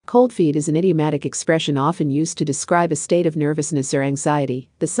Cold feet is an idiomatic expression often used to describe a state of nervousness or anxiety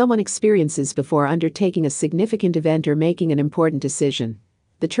that someone experiences before undertaking a significant event or making an important decision.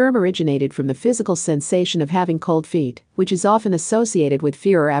 The term originated from the physical sensation of having cold feet, which is often associated with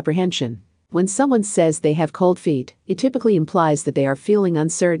fear or apprehension. When someone says they have cold feet, it typically implies that they are feeling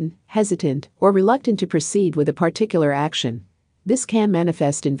uncertain, hesitant, or reluctant to proceed with a particular action. This can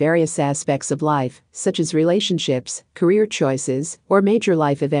manifest in various aspects of life, such as relationships, career choices, or major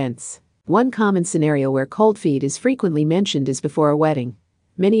life events. One common scenario where cold feet is frequently mentioned is before a wedding.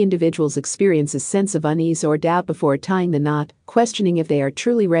 Many individuals experience a sense of unease or doubt before tying the knot, questioning if they are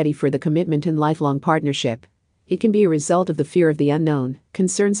truly ready for the commitment and lifelong partnership. It can be a result of the fear of the unknown,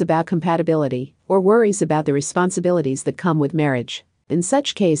 concerns about compatibility, or worries about the responsibilities that come with marriage. In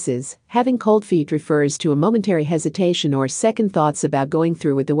such cases, having cold feet refers to a momentary hesitation or second thoughts about going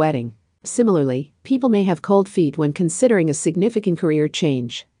through with the wedding. Similarly, people may have cold feet when considering a significant career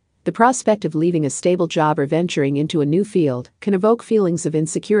change. The prospect of leaving a stable job or venturing into a new field can evoke feelings of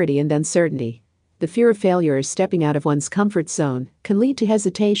insecurity and uncertainty. The fear of failure or stepping out of one's comfort zone can lead to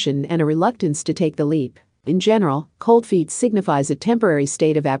hesitation and a reluctance to take the leap. In general, cold feet signifies a temporary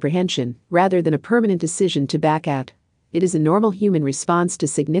state of apprehension rather than a permanent decision to back out. It is a normal human response to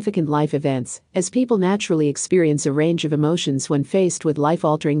significant life events, as people naturally experience a range of emotions when faced with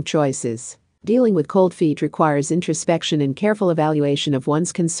life-altering choices. Dealing with cold feet requires introspection and careful evaluation of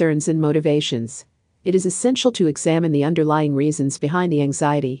one's concerns and motivations. It is essential to examine the underlying reasons behind the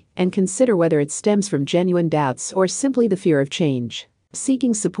anxiety and consider whether it stems from genuine doubts or simply the fear of change.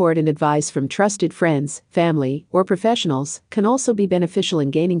 Seeking support and advice from trusted friends, family, or professionals can also be beneficial in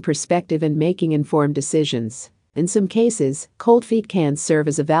gaining perspective and making informed decisions. In some cases, cold feet can serve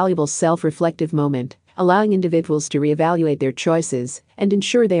as a valuable self-reflective moment, allowing individuals to reevaluate their choices and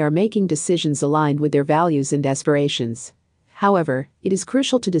ensure they are making decisions aligned with their values and aspirations. However, it is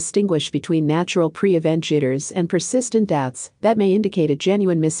crucial to distinguish between natural pre-event jitters and persistent doubts that may indicate a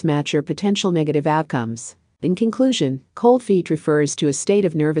genuine mismatch or potential negative outcomes. In conclusion, cold feet refers to a state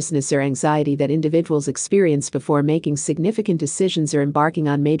of nervousness or anxiety that individuals experience before making significant decisions or embarking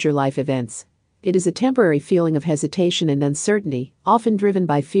on major life events. It is a temporary feeling of hesitation and uncertainty, often driven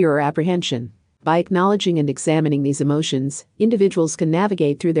by fear or apprehension. By acknowledging and examining these emotions, individuals can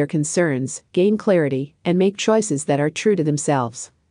navigate through their concerns, gain clarity, and make choices that are true to themselves.